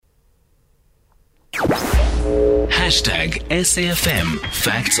Hashtag SAFM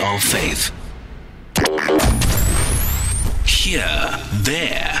Facts of Faith. Here,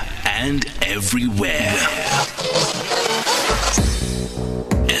 there, and everywhere.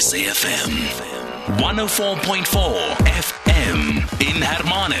 SAFM 104.4 FM in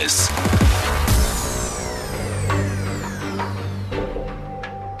Hermanus.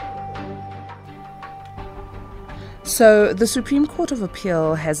 So the Supreme Court of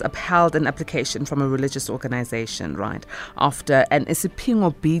Appeal has upheld an application from a religious organization, right, after an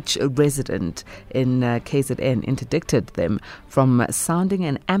Isipingo Beach resident in KZN interdicted them from sounding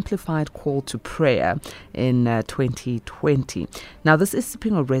an amplified call to prayer in 2020. Now, this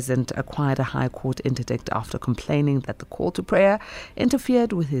Isipingo resident acquired a High Court interdict after complaining that the call to prayer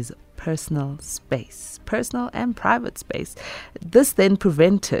interfered with his personal and private space. This then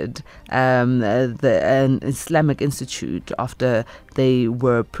prevented an Islamic Institute after they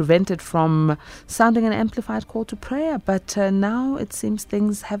were prevented from sounding an amplified call to prayer. But now it seems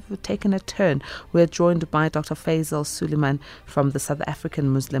things have taken a turn. We're joined by Dr. Faisal Suliman from the South African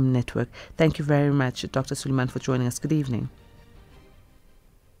Muslim Network. Thank you very much, Dr. Suliman, for joining us. Good evening.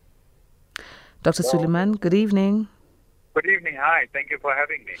 Dr. Suliman, good evening. Good evening. Hi. Thank you for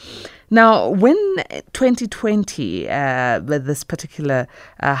having me. Now, when 2020, this particular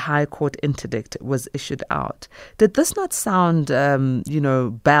High Court interdict was issued out, did this not sound,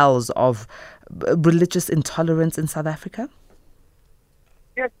 bells of religious intolerance in South Africa?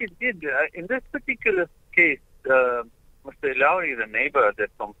 Yes, it did. In this particular case, Mr. Ellaurie, the neighbor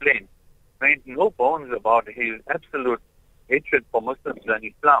that complained, made no bones about his absolute hatred for Muslims and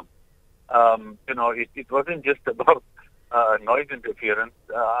Islam. It wasn't just about noise interference.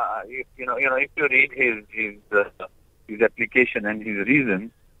 If you read his application and his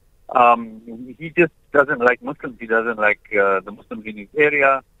reasons, he just doesn't like Muslims. He doesn't like the Muslims in his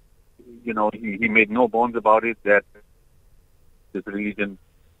area. He made no bones about it that this religion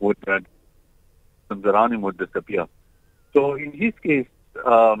would, Muslims around him would disappear. So in his case,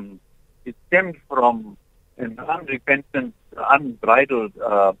 it stemmed from an unrepentant, unbridled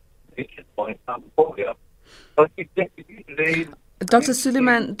hatred for Islamophobia. Dr.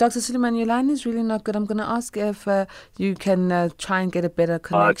 Suliman, your line is really not good. I'm going to ask if you can try and get a better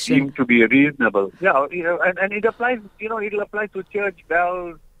connection. Seem to be reasonable. Yeah, and it applies. It'll apply to church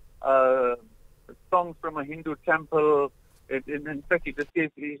bells, songs from a Hindu temple. In fact, in this case,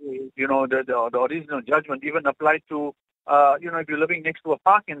 the original judgment even applied to, if you're living next to a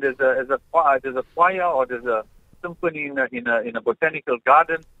park and there's a choir or there's a symphony in a botanical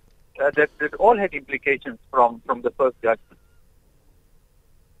garden. That all had implications from the first judgment.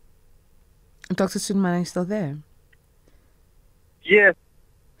 Dr. Suliman, are you still there? Yes.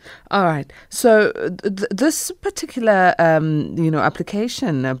 All right. So this particular,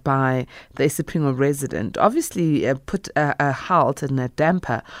 application by the Isipingo resident obviously put a halt and a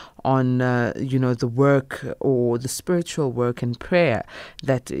damper on, the work or the spiritual work and prayer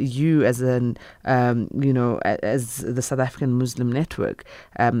that you as as the South African Muslim Network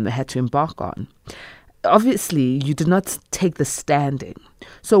had to embark on. Obviously, you did not take the standing.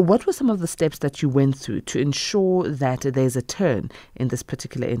 So what were some of the steps that you went through to ensure that there's a turn in this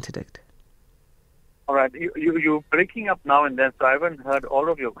particular interdict? All right. You're breaking up now and then, so I haven't heard all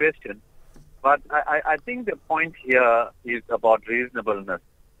of your questions. But I think the point here is about reasonableness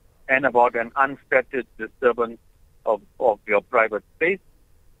and about an unfettered disturbance of your private space.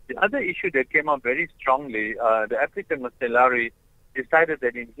 The other issue that came up very strongly, the applicant, Mr. Ellaurie, decided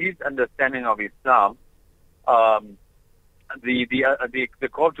that in his understanding of Islam, the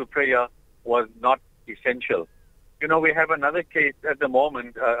call to prayer was not essential. We have another case at the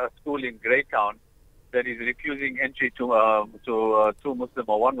moment, a school in Greytown that is refusing entry to two Muslim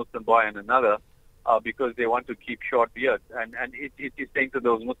or one Muslim boy and another because they want to keep short beards. And it is saying to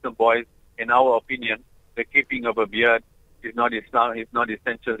those Muslim boys, in our opinion, the keeping of a beard is not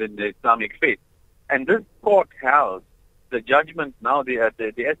essential in the Islamic faith. And this court held the judgment now, the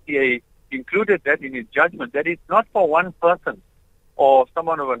STA included that in its judgment, that it's not for one person or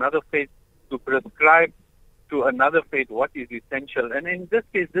someone of another faith to prescribe to another faith what is essential. And in this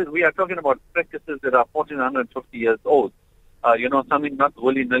case, we are talking about practices that are 1,450 years old. Something not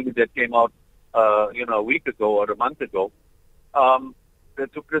willy-nilly that came out, a week ago or a month ago.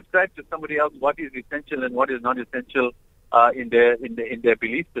 To prescribe to somebody else what is essential and what is not essential in their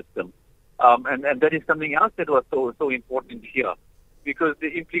belief system. And that is something else that was so important here. Because the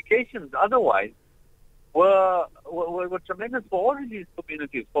implications otherwise were tremendous for all of these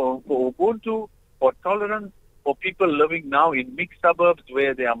communities, for Ubuntu, for tolerance, for people living now in mixed suburbs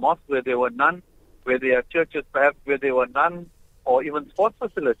where there are mosques where there were none, where there are churches perhaps where there were none, or even sports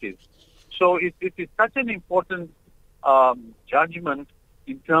facilities. So it is such an important judgment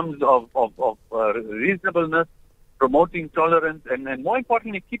in terms of reasonableness, promoting tolerance, and more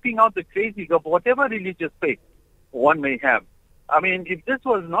importantly, keeping out the crazies of whatever religious faith one may have. I mean, if this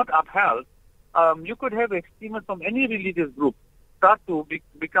was not upheld, you could have extremists from any religious group start to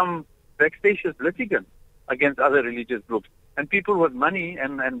become vexatious litigants against other religious groups. And people with money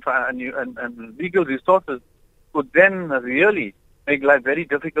and legal resources could then really make life very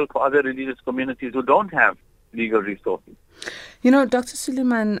difficult for other religious communities who don't have legal resources. You know, Dr.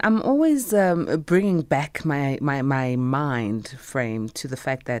 Suliman, I'm always bringing back my mind frame to the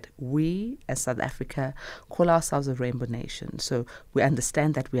fact that we, as South Africa, call ourselves a rainbow nation. So we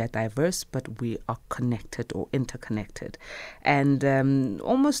understand that we are diverse, but we are connected or interconnected. And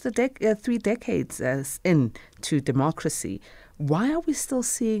almost 3 decades into democracy, why are we still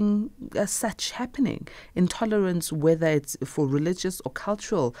seeing such happening? Intolerance, whether it's for religious or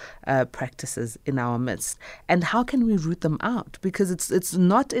cultural practices in our midst. And how can we root them out? Because it's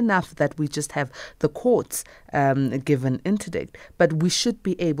not enough that we just have the courts give an interdict, but we should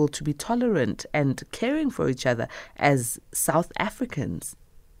be able to be tolerant and caring for each other as South Africans.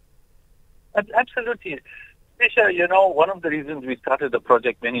 Absolutely. Tisha, you know, one of the reasons we started the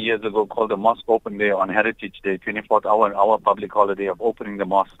project many years ago called the Mosque Open Day on Heritage Day, 24th hour, our public holiday of opening the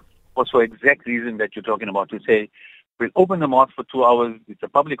mosque, was for exact reason that you're talking about, to say, we'll open the mosque for 2 hours, it's a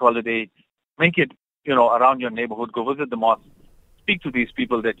public holiday, make it, you know, around your neighborhood, go visit the mosque, speak to these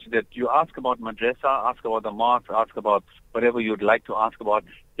people that you ask about madrasa, ask about the mosque, ask about whatever you'd like to ask about,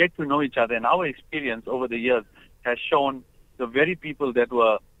 get to know each other. And our experience over the years has shown the very people that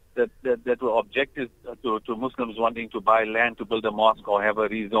were objective to Muslims wanting to buy land to build a mosque or have a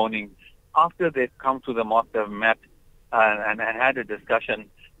rezoning, after they've come to the mosque, they've met and had a discussion.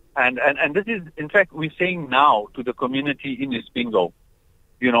 And this is, in fact, we're saying now to the community in Isipingo,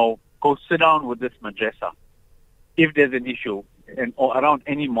 you know, go sit down with this madrasa. If there's an issue or around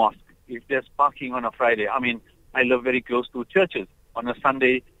any mosque, if there's parking on a Friday, I mean, I live very close to churches. On a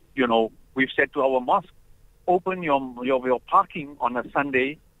Sunday, you know, we've said to our mosque, open your parking on a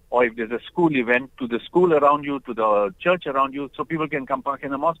Sunday, or if there's a school event, to the school around you, to the church around you, so people can come park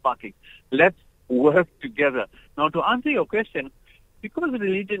in the mosque parking. Let's work together. Now, to answer your question, because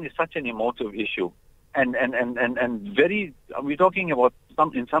religion is such an emotive issue, and very, we're talking about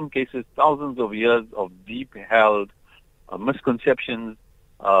in some cases, thousands of years of deep held misconceptions,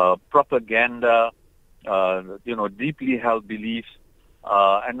 propaganda, deeply held beliefs.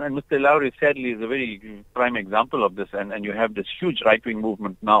 And Mr. Ellaurie, sadly, is a very prime example of this. And you have this huge right-wing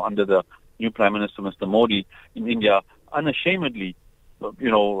movement now under the new Prime Minister, Mr. Modi, in India, unashamedly,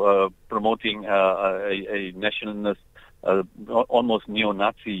 promoting a nationalist, almost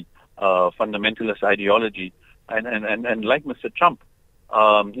neo-Nazi, fundamentalist ideology. And like Mr. Trump,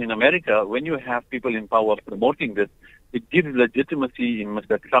 in America, when you have people in power promoting this, it gives legitimacy, in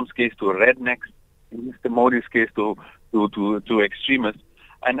Mr. Trump's case, to rednecks, in Mr. Modi's case, to extremists,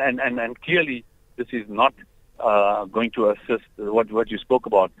 and clearly this is not going to assist what you spoke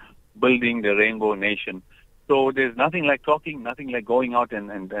about, building the rainbow nation. So there's nothing like talking, nothing like going out and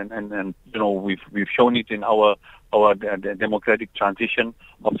we've shown it in our democratic transition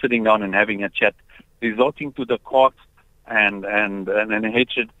of sitting down and having a chat. Resorting to the courts and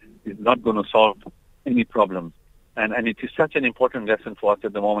hatred is not going to solve any problems. And it is such an important lesson for us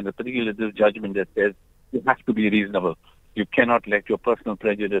at the moment, particularly this judgment that says you have to be reasonable. You cannot let your personal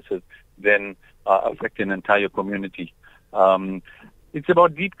prejudices then affect an entire community. It's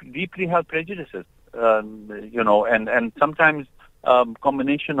about deeply held prejudices, and sometimes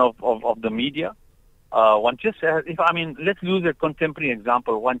combination of the media. One just has, let's use a contemporary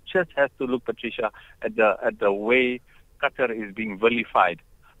example. One just has to look, Patricia, at the way Qatar is being vilified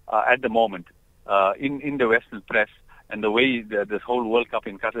at the moment in the Western press, and the way this whole World Cup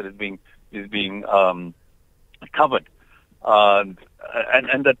in Qatar is being covered. And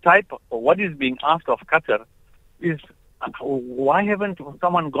the type of what is being asked of Qatar is, why haven't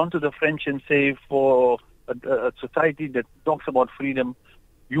someone gone to the French and say, for a society that talks about freedom,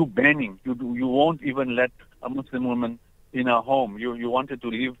 you banning, you won't even let a Muslim woman in her home. You wanted to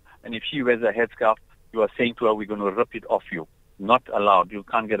leave, and if she wears a headscarf, you are saying to her, we're going to rip it off you. Not allowed. You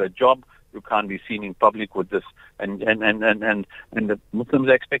can't get a job. You can't be seen in public with this. And the Muslims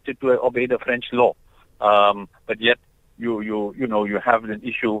are expected to obey the French law. But yet you have an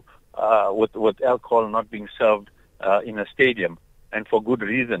issue with alcohol not being served in a stadium, and for good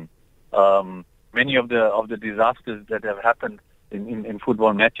reason. Many of the disasters that have happened in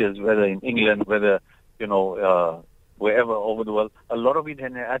football matches, whether in England, whether wherever over the world, a lot of it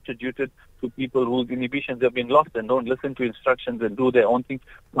is attributed to people whose inhibitions have been lost and don't listen to instructions and do their own thing,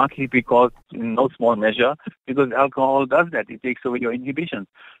 partly because, in no small measure, because alcohol does that. It takes away your inhibitions.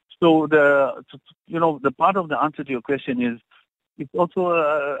 So the part of the answer to your question is, it's also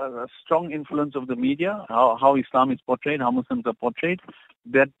a strong influence of the media, how Islam is portrayed, how Muslims are portrayed,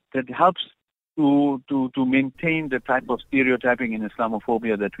 that helps to maintain the type of stereotyping and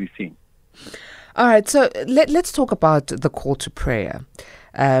Islamophobia that we see. All right, so let's talk about the call to prayer.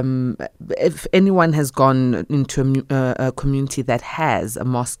 If anyone has gone into a community that has a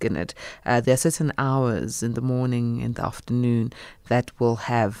mosque in it, there are certain hours in the morning, in the afternoon, that will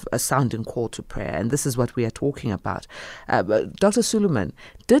have a sounding call to prayer. And this is what we are talking about. Dr. Suliman,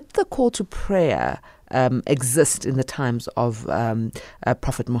 did the call to prayer exist in the times of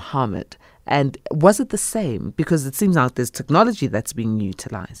Prophet Muhammad? And was it the same? Because it seems like there's technology that's being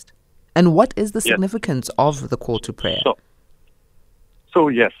utilized. And what is the significance of the call to prayer? So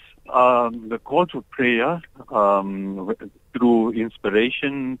yes, the call to prayer, through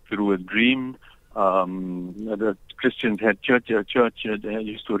inspiration, through a dream, the Christians had church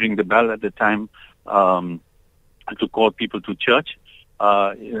used to ring the bell at the time to call people to church.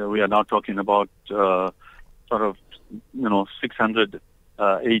 We are now talking about 600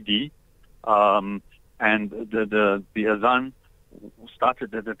 AD, and the azan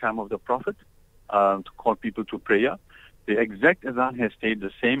started at the time of the Prophet to call people to prayer. The exact azan has stayed the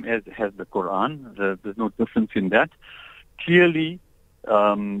same as has the Quran. There's no difference in that. Clearly,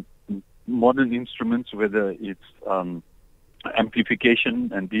 modern instruments, whether it's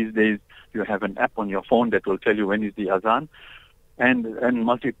amplification, and these days you have an app on your phone that will tell you when is the azan, and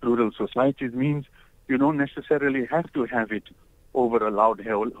multi-plural societies means you don't necessarily have to have it over a loud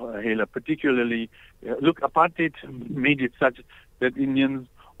hailer. Particularly, look, apartheid made it such that Indians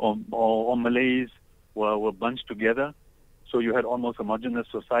or Malays were bunched together. So you had almost homogeneous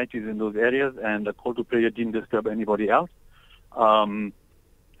societies in those areas, and the call to prayer didn't disturb anybody else. And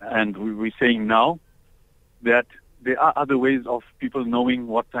we're saying now that there are other ways of people knowing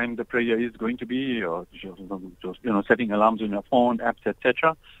what time the prayer is going to be, or just setting alarms on your phone, apps,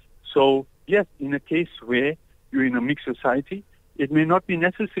 etc. So yes, in a case where you're in a mixed society, it may not be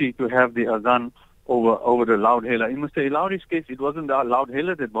necessary to have the azan over the loud hailer. In Mr. Ellaurie's case, it wasn't the loud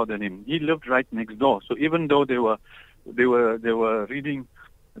hailer that bothered him. He lived right next door. So even though they were reading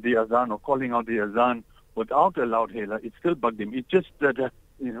the azan or calling out the azan without a loud hailer, it still bugged him. It just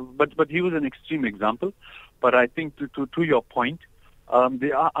but he was an extreme example. But I think to your point,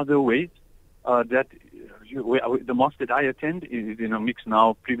 there are other ways that the mosque that I attend is in a mixed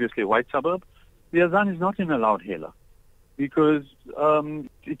now, previously white suburb. The azan is not in a loud hailer, because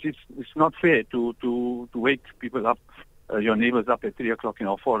it's not fair to wake people up, your neighbors up at 3 o'clock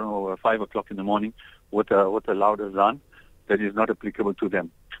or 4 or 5 o'clock in the morning with a loud azan that is not applicable to them.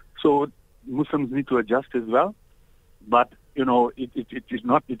 So Muslims need to adjust as well. But it was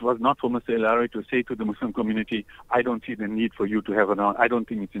not for Mr. Ellaurie to say to the Muslim community, I don't see the need for you to have an. I don't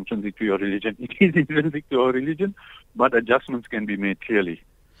think it's intrinsic to your religion. It is intrinsic to our religion, but adjustments can be made clearly.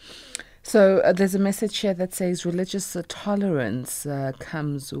 So there's a message here that says religious tolerance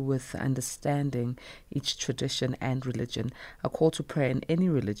comes with understanding each tradition and religion. A call to prayer in any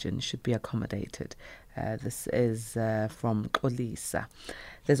religion should be accommodated. This is from Xolisa.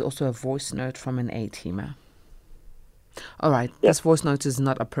 There's also a voice note from an A-teamer. All right, This voice note is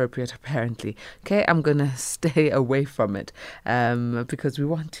not appropriate, apparently. Okay, I'm going to stay away from it because we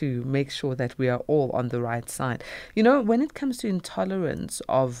want to make sure that we are all on the right side. When it comes to intolerance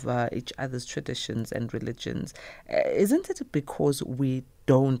of each other's traditions and religions, isn't it because we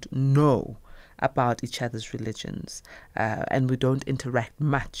don't know about each other's religions and we don't interact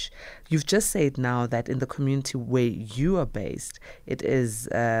much? You've just said now that in the community where you are based, it is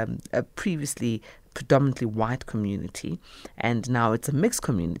a previously predominantly white community, and now it's a mixed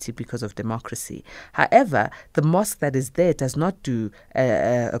community because of democracy. However, the mosque that is there does not do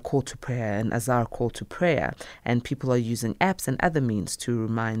a call to prayer, an azhar call to prayer, and people are using apps and other means to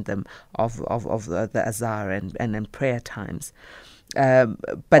remind them of the azhar and prayer times.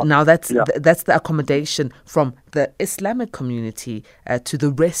 But now that's the accommodation from the Islamic community to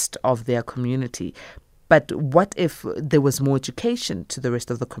the rest of their community. But what if there was more education to the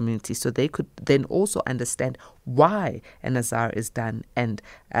rest of the community so they could then also understand why an azhar is done and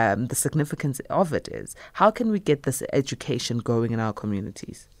the significance of it is? How can we get this education going in our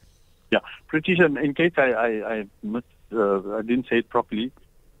communities? Yeah, Pratisha, in case I didn't say it properly,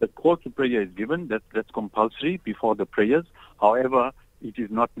 the call to prayer is given. That's compulsory before the prayers. However, it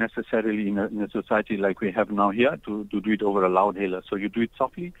is not necessarily in a society like we have now here to do it over a loud hailer. So you do it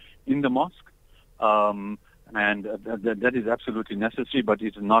softly in the mosque. And that is absolutely necessary, but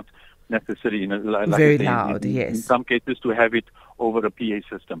it's not necessary, like Very I say, loud, in yes. some cases, to have it over a PA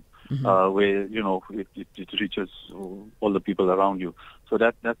system, where, it reaches all the people around you. So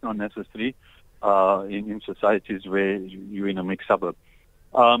that's not necessary in societies where you're in a mixed suburb.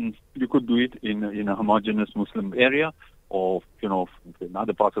 You could do it in a homogeneous Muslim area, or, in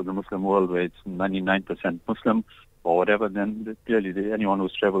other parts of the Muslim world where it's 99% Muslim or whatever, then clearly anyone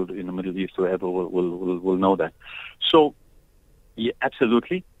who's traveled in the Middle East or ever will know that. So, yeah,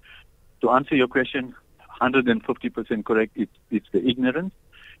 absolutely. To answer your question, 150% correct. It's the ignorance.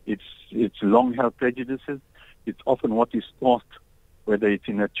 It's long-held prejudices. It's often what is taught, whether it's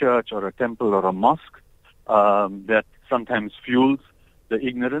in a church or a temple or a mosque, that sometimes fuels the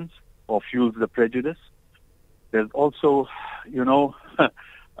ignorance or fuels the prejudice. There's also,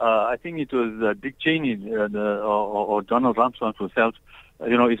 I think it was Dick Cheney or Donald Rumsfeld himself.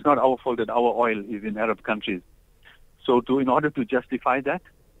 It's not our fault that our oil is in Arab countries. So in order to justify that,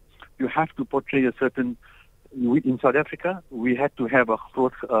 you have to portray a certain. In South Africa, we had to have a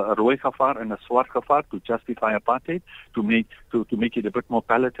rooi gevaar and a swart gevaar to justify apartheid, to make it a bit more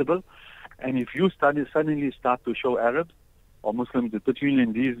palatable. And if you suddenly start to show Arabs or Muslims, particularly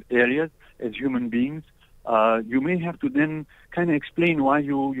in these areas, as human beings, you may have to then kind of explain why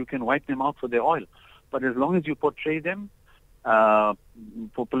you can wipe them out for their oil. But as long as you portray them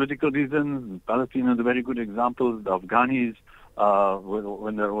for political reasons, Palestinians are very good examples, the Afghanis,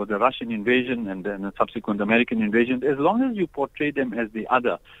 when there was the Russian invasion and then the subsequent American invasion, as long as you portray them as the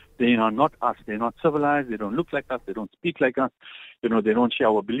other, they are not us, they're not civilized, they don't look like us, they don't speak like us, they don't share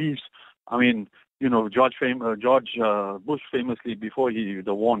our beliefs. I mean, George Bush famously, before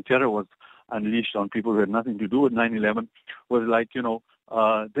the war on terror was unleashed on people who had nothing to do with 9/11, was like,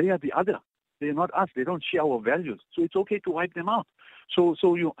 they are the other. They're not us. They don't share our values. So it's okay to wipe them out. So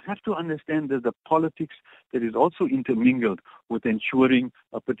you have to understand that the politics that is also intermingled with ensuring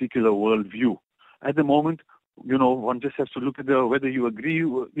a particular worldview. At the moment, one just has to look at whether you agree,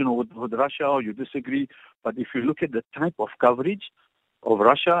 with Russia or you disagree. But if you look at the type of coverage of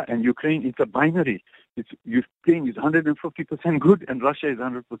Russia and Ukraine, it's a binary. Ukraine is 150% good and Russia is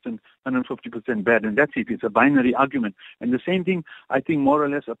 150% bad, and that's it. It's a binary argument. And the same thing, I think, more or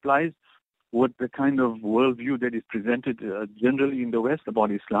less applies with the kind of worldview that is presented generally in the West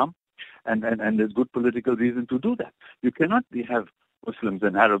about Islam, and there's good political reason to do that. You cannot have Muslims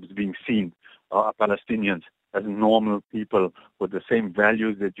and Arabs being seen, Palestinians, as normal people with the same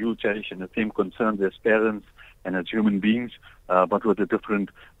values that you cherish and the same concerns as parents and as human beings, but with a different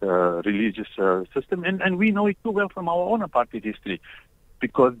religious system. And we know it too well from our own apartheid history,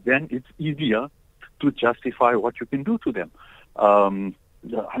 because then it's easier to justify what you can do to them.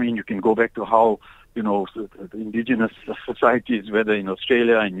 You can go back to how, the indigenous societies, whether in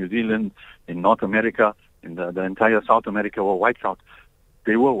Australia, in New Zealand, in North America, in the entire South America, were wiped out.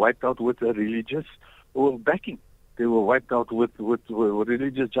 They were wiped out with a religious backing. They were wiped out with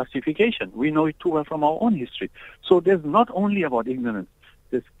religious justification. We know it too well from our own history. So there's not only about ignorance.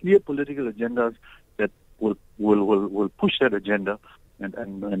 There's clear political agendas that will push that agenda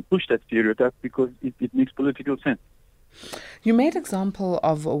and push that stereotype, because it makes political sense. You made example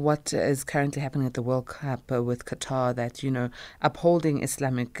of what is currently happening at the World Cup with Qatar, that, upholding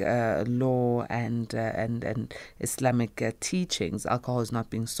Islamic law and Islamic teachings, alcohol is not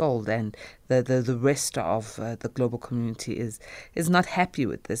being sold, and the rest of the global community is not happy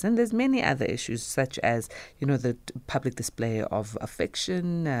with this. And there's many other issues, such as, the public display of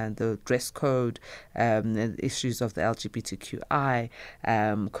affection, the dress code, issues of the LGBTQI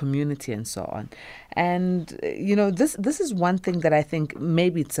community, and so on. And, this is one thing that I think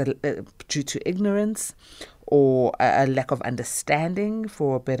maybe it's due to ignorance or a lack of understanding,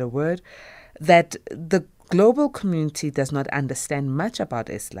 for a better word, that the global community does not understand much about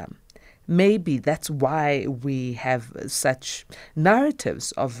Islam. Maybe that's why we have such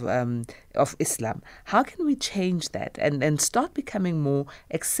narratives of Islam. How can we change that and start becoming more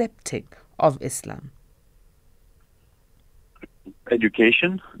accepting of Islam?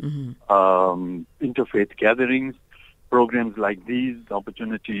 Education, interfaith gatherings, programs like these, the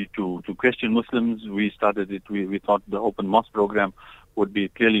opportunity to question Muslims. We started it. We thought the Open Mosque program would be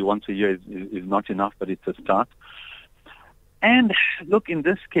clearly once a year is not enough, but it's a start. And look, in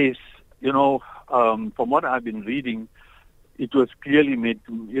this case, from what I've been reading, it was clearly made,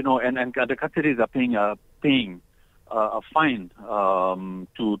 and the Qataris are paying a fine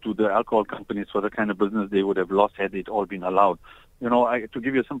to the alcohol companies for the kind of business they would have lost had it all been allowed. To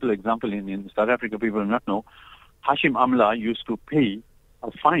give you a simple example, in South Africa, people do not know, Hashim Amla used to pay a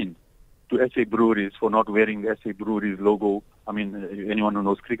fine to SA Breweries for not wearing the SA Breweries logo I mean, anyone who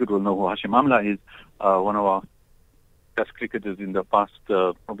knows cricket will know who Hashim Amla is, one of our best cricketers in the past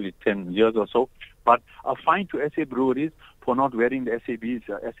probably 10 years or so. But a fine to SA Breweries for not wearing the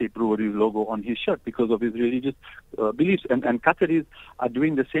SA Breweries logo on his shirt because of his religious beliefs. And Qataris are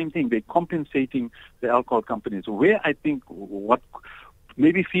doing the same thing. They're compensating the alcohol companies. Where I think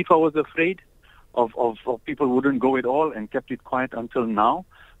maybe FIFA was afraid of people wouldn't go at all and kept it quiet until now.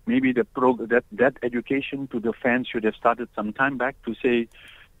 Maybe that education to the fans should have started some time back to say,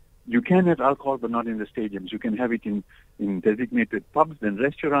 you can have alcohol, but not in the stadiums. You can have it in designated pubs and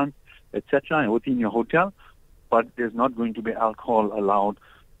restaurants, etc., and within your hotel. But there's not going to be alcohol allowed,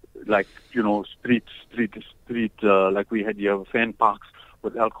 like street, like we had here, fan parks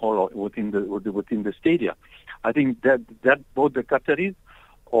with alcohol within the stadia. I think that both the Qataris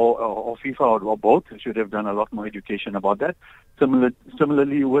or FIFA or both should have done a lot more education about that.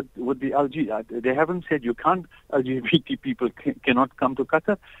 Similarly with the LG, they haven't said LGBT people cannot come to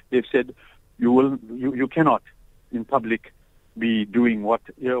Qatar. They've said you cannot in public be doing what,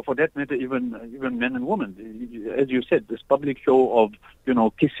 for that matter, even men and women. As you said, this public show of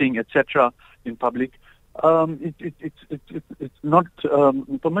kissing, etc. in public, it's not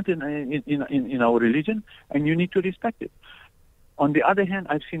permitted in our religion, and you need to respect it. On the other hand,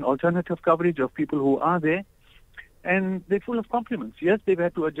 I've seen alternative coverage of people who are there, and they're full of compliments. Yes, they've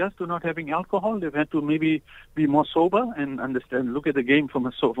had to adjust to not having alcohol. They've had to maybe be more sober and look at the game from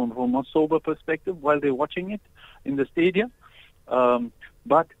a more sober perspective while they're watching it in the stadium.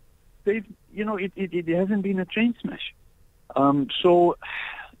 But they've, it hasn't been a train smash. So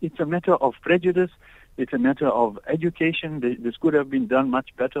it's a matter of prejudice. It's a matter of education. This could have been done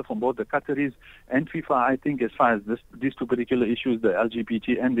much better from both the Qataris and FIFA, I think, as far as these two particular issues, the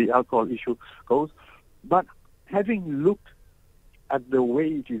LGBT and the alcohol issue goes. But having looked at the way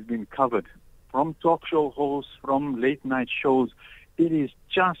it has been covered, from talk show hosts, from late night shows, it is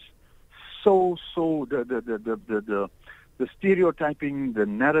just so the stereotyping, the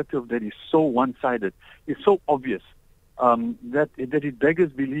narrative that is so one-sided is so obvious that it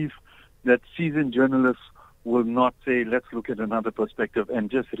beggars belief that seasoned journalists will not say, let's look at another perspective and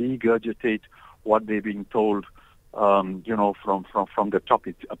just regurgitate what they're being told, from the top,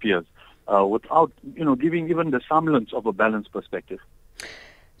 it appears, without, giving even the semblance of a balanced perspective.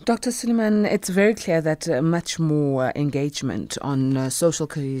 Dr. Suliman, it's very clear that much more engagement on social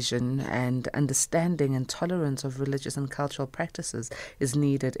cohesion and understanding and tolerance of religious and cultural practices is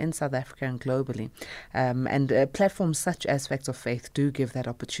needed in South Africa and globally. And platforms such as Facts of Faith do give that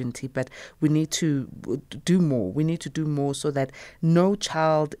opportunity, but we need to do more. We need to do more so that no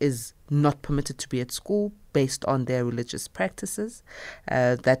child is not permitted to be at school based on their religious practices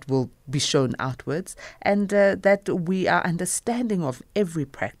that will be shown outwards, and that we are understanding of every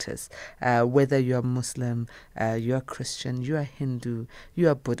practice, whether you're Muslim, you're Christian, you're Hindu,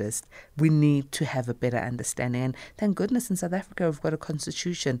 you're Buddhist. We need to have a better understanding, and thank goodness in South Africa we've got a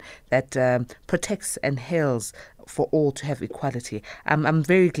constitution that protects and hails for all to have equality. I'm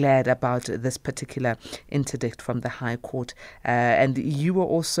very glad about this particular interdict from the High Court. And you were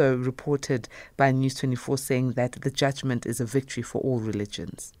also reported by News 24 saying that the judgment is a victory for all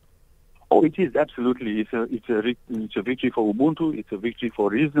religions. Oh, it is, absolutely. It's a victory for Ubuntu. It's a victory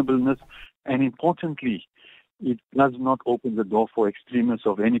for reasonableness. And importantly, it does not open the door for extremists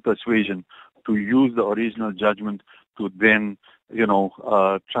of any persuasion to use the original judgment to then,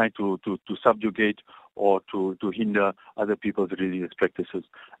 try to subjugate or to hinder other people's religious practices.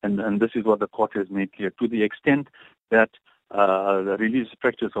 And this is what the court has made clear. To the extent that the religious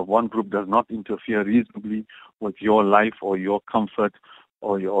practice of one group does not interfere reasonably with your life or your comfort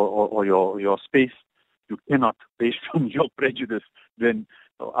or your space, you cannot, based on your prejudice, then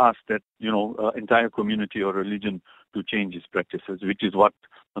ask that entire community or religion to change its practices, which is what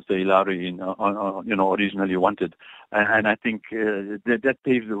Mr. Ellaurie originally wanted. And I think that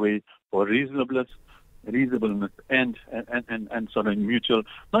paves the way for reasonableness and sort of mutual,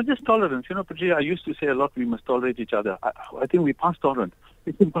 not just tolerance. Patricia, I used to say a lot, we must tolerate each other. I think we pass tolerance.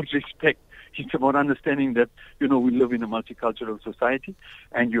 It's about respect. It's about understanding that, we live in a multicultural society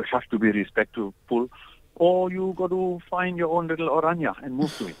and you have to be respectful, or you got to find your own little oranya and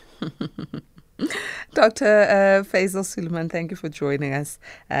move to it. Dr. Faisal Suliman, thank you for joining us.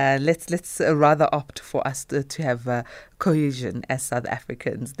 Let's rather opt for us to have cohesion as South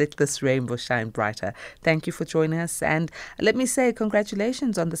Africans. Let this rainbow shine brighter. Thank you for joining us. And let me say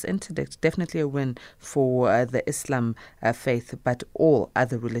congratulations on this interdict. Definitely a win for the Islam faith, but all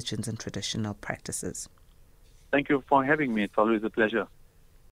other religions and traditional practices. Thank you for having me. It's always a pleasure.